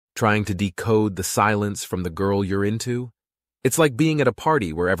trying to decode the silence from the girl you're into. It's like being at a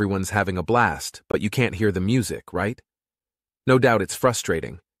party where everyone's having a blast, but you can't hear the music, right? No doubt it's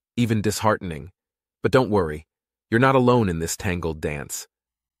frustrating, even disheartening. But don't worry, you're not alone in this tangled dance.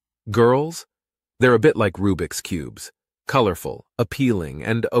 Girls? They're a bit like Rubik's cubes, colorful, appealing,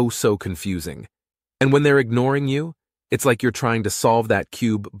 and oh so confusing. And when they're ignoring you, it's like you're trying to solve that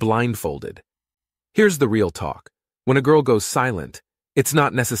cube blindfolded. Here's the real talk. When a girl goes silent, it's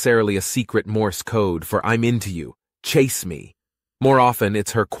not necessarily a secret Morse code for "I'm into you, chase me." More often,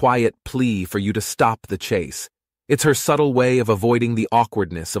 it's her quiet plea for you to stop the chase. It's her subtle way of avoiding the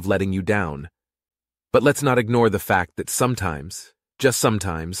awkwardness of letting you down. But let's not ignore the fact that sometimes, just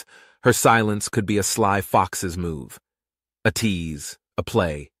sometimes, her silence could be a sly fox's move. A tease, a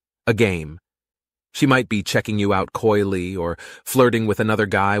play, a game. She might be checking you out coyly or flirting with another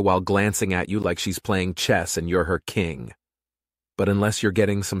guy while glancing at you like she's playing chess and you're her king. But unless you're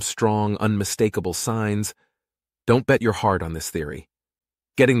getting some strong, unmistakable signs, don't bet your heart on this theory.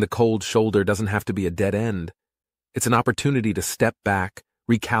 Getting the cold shoulder doesn't have to be a dead end. It's an opportunity to step back,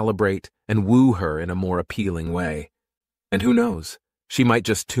 recalibrate, and woo her in a more appealing way. And who knows, she might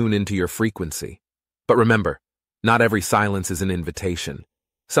just tune into your frequency. But remember, not every silence is an invitation.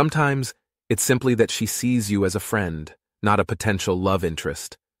 Sometimes, it's simply that she sees you as a friend, not a potential love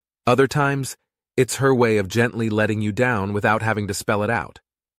interest. Other times, it's her way of gently letting you down without having to spell it out.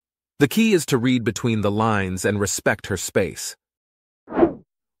 The key is to read between the lines and respect her space.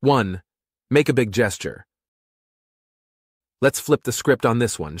 1. Make a big gesture. Let's flip the script on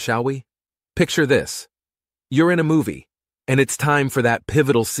this one, shall we? Picture this. You're in a movie, and it's time for that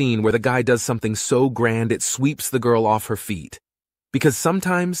pivotal scene where the guy does something so grand it sweeps the girl off her feet. Because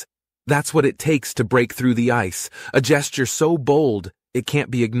sometimes, that's what it takes to break through the ice, a gesture so bold it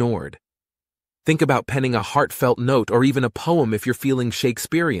can't be ignored. Think about penning a heartfelt note or even a poem if you're feeling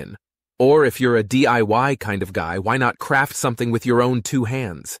Shakespearean. Or if you're a DIY kind of guy, why not craft something with your own 2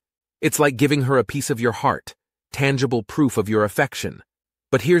 hands? It's like giving her a piece of your heart, tangible proof of your affection.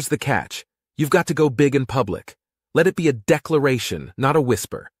 But here's the catch. You've got to go big in public. Let it be a declaration, not a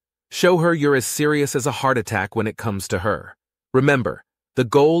whisper. Show her you're as serious as a heart attack when it comes to her. Remember, the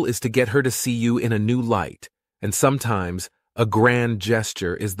goal is to get her to see you in a new light, and sometimes a grand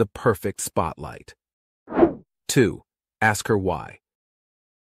gesture is the perfect spotlight. 2. Ask her why.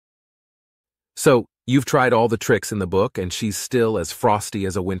 So, you've tried all the tricks in the book and she's still as frosty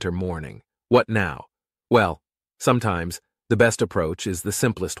as a winter morning. What now? Well, sometimes the best approach is the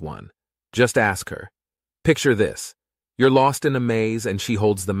simplest one. Just ask her. Picture this. You're lost in a maze and she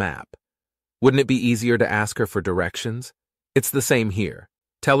holds the map. Wouldn't it be easier to ask her for directions? It's the same here.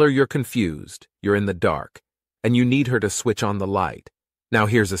 Tell her you're confused, you're in the dark, and you need her to switch on the light. Now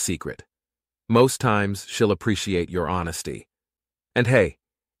here's a secret. Most times she'll appreciate your honesty. And hey,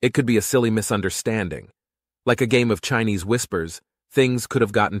 it could be a silly misunderstanding. Like a game of Chinese whispers, things could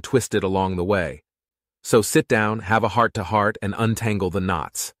have gotten twisted along the way. So sit down, have a heart-to-heart, and untangle the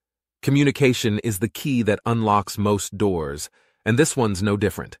knots. Communication is the key that unlocks most doors, and this one's no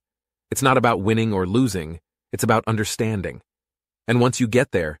different. It's not about winning or losing, it's about understanding. And once you get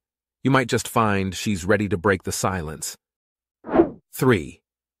there, you might just find she's ready to break the silence. 3.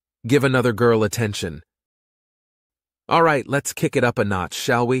 Give another girl attention. All right, let's kick it up a notch,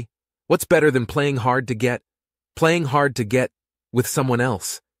 shall we? What's better than playing hard to get? Playing hard to get with someone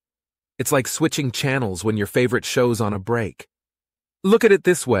else. It's like switching channels when your favorite show's on a break. Look at it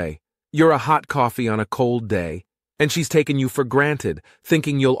this way. You're a hot coffee on a cold day, and she's taken you for granted,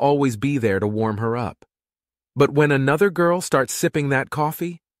 thinking you'll always be there to warm her up. But when another girl starts sipping that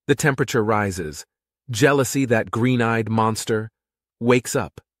coffee, the temperature rises. Jealousy, that green-eyed monster, wakes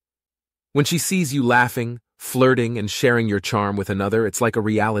up. When she sees you laughing, flirting, and sharing your charm with another, it's like a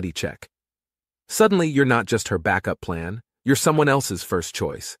reality check. Suddenly, you're not just her backup plan, you're someone else's first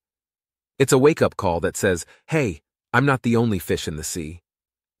choice. It's a wake-up call that says, hey, I'm not the only fish in the sea.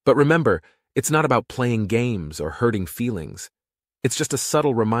 But remember, it's not about playing games or hurting feelings. It's just a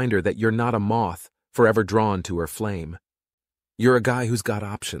subtle reminder that you're not a moth forever drawn to her flame. You're a guy who's got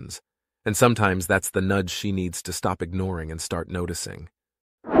options, and sometimes that's the nudge she needs to stop ignoring and start noticing.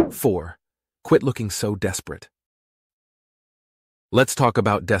 4. Quit looking so desperate. Let's talk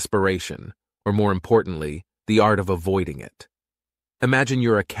about desperation, or more importantly, the art of avoiding it. Imagine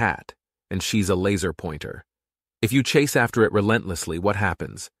you're a cat, and she's a laser pointer. If you chase after it relentlessly, what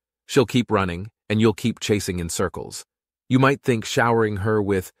happens? She'll keep running, and you'll keep chasing in circles. You might think showering her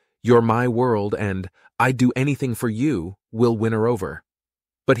with, "You're my world," and "I'd do anything for you," will win her over.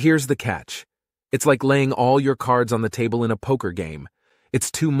 But here's the catch. It's like laying all your cards on the table in a poker game.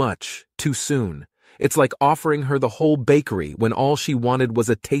 It's too much, too soon, It's like offering her the whole bakery when all she wanted was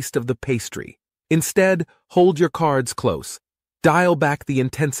a taste of the pastry. Instead, hold your cards close. Dial back the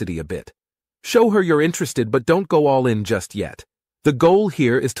intensity a bit. Show her you're interested, but don't go all in just yet. The goal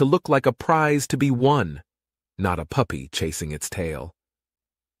here is to look like a prize to be won, not a puppy chasing its tail.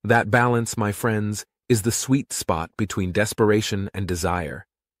 That balance, my friends, is the sweet spot between desperation and desire.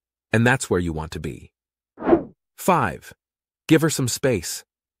 And that's where you want to be. 5. Give her some space.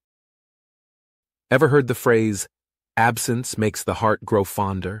 Ever heard the phrase, absence makes the heart grow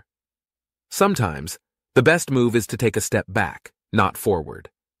fonder? Sometimes, the best move is to take a step back, not forward.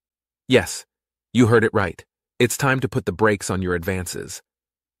 Yes, you heard it right. It's time to put the brakes on your advances.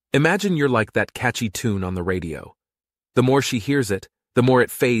 Imagine you're like that catchy tune on the radio. The more she hears it, the more it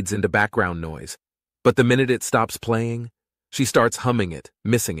fades into background noise. But the minute it stops playing, she starts humming it,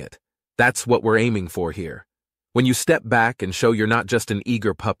 missing it. That's what we're aiming for here. When you step back and show you're not just an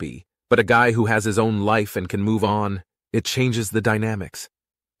eager puppy, but a guy who has his own life and can move on, it changes the dynamics.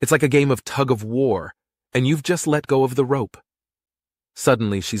 It's like a game of tug-of-war, and you've just let go of the rope.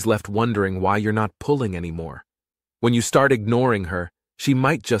 Suddenly, she's left wondering why you're not pulling anymore. When you start ignoring her, she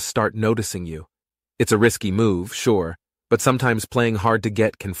might just start noticing you. It's a risky move, sure, but sometimes playing hard to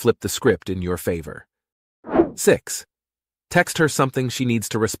get can flip the script in your favor. 6. Text her something she needs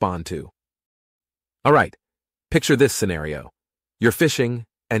to respond to. All right, picture this scenario. You're fishing,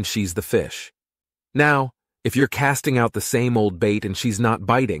 and she's the fish. Now, if you're casting out the same old bait and she's not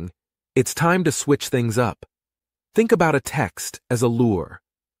biting, it's time to switch things up. Think about a text as a lure.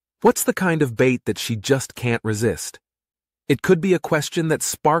 What's the kind of bait that she just can't resist? It could be a question that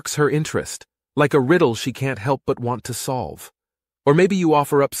sparks her interest, like a riddle she can't help but want to solve. Or maybe you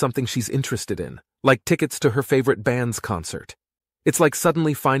offer up something she's interested in, like tickets to her favorite band's concert. It's like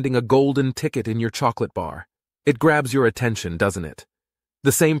suddenly finding a golden ticket in your chocolate bar. It grabs your attention, doesn't it?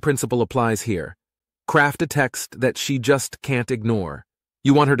 The same principle applies here. Craft a text that she just can't ignore.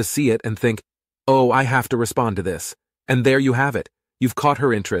 You want her to see it and think, oh, I have to respond to this. And there you have it. You've caught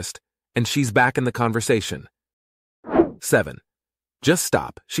her interest, and she's back in the conversation. 7. Just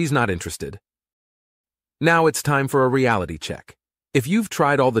stop. She's not interested. Now it's time for a reality check. If you've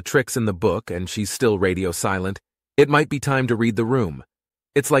tried all the tricks in the book and she's still radio silent, it might be time to read the room.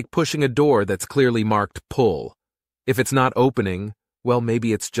 It's like pushing a door that's clearly marked pull. If it's not opening, well,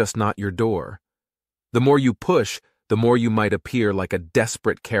 maybe it's just not your door. The more you push, the more you might appear like a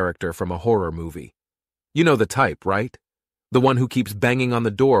desperate character from a horror movie. You know the type, right? The one who keeps banging on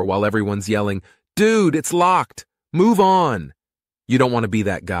the door while everyone's yelling, "Dude, it's locked! Move on!" You don't want to be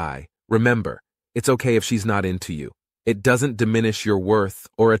that guy. Remember, it's okay if she's not into you. It doesn't diminish your worth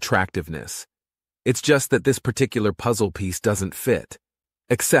or attractiveness. It's just that this particular puzzle piece doesn't fit.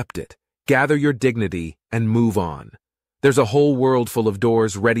 Accept it, gather your dignity, and move on. There's a whole world full of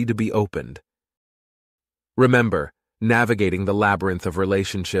doors ready to be opened. Remember, navigating the labyrinth of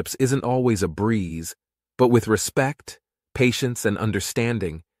relationships isn't always a breeze, but with respect, patience, and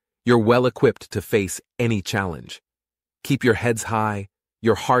understanding, you're well equipped to face any challenge. Keep your heads high,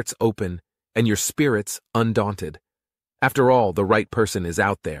 your hearts open, and your spirits undaunted. After all, the right person is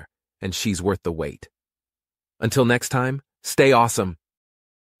out there, and she's worth the wait. Until next time, stay awesome.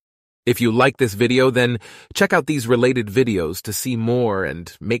 If you like this video, then check out these related videos to see more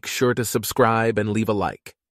and make sure to subscribe and leave a like.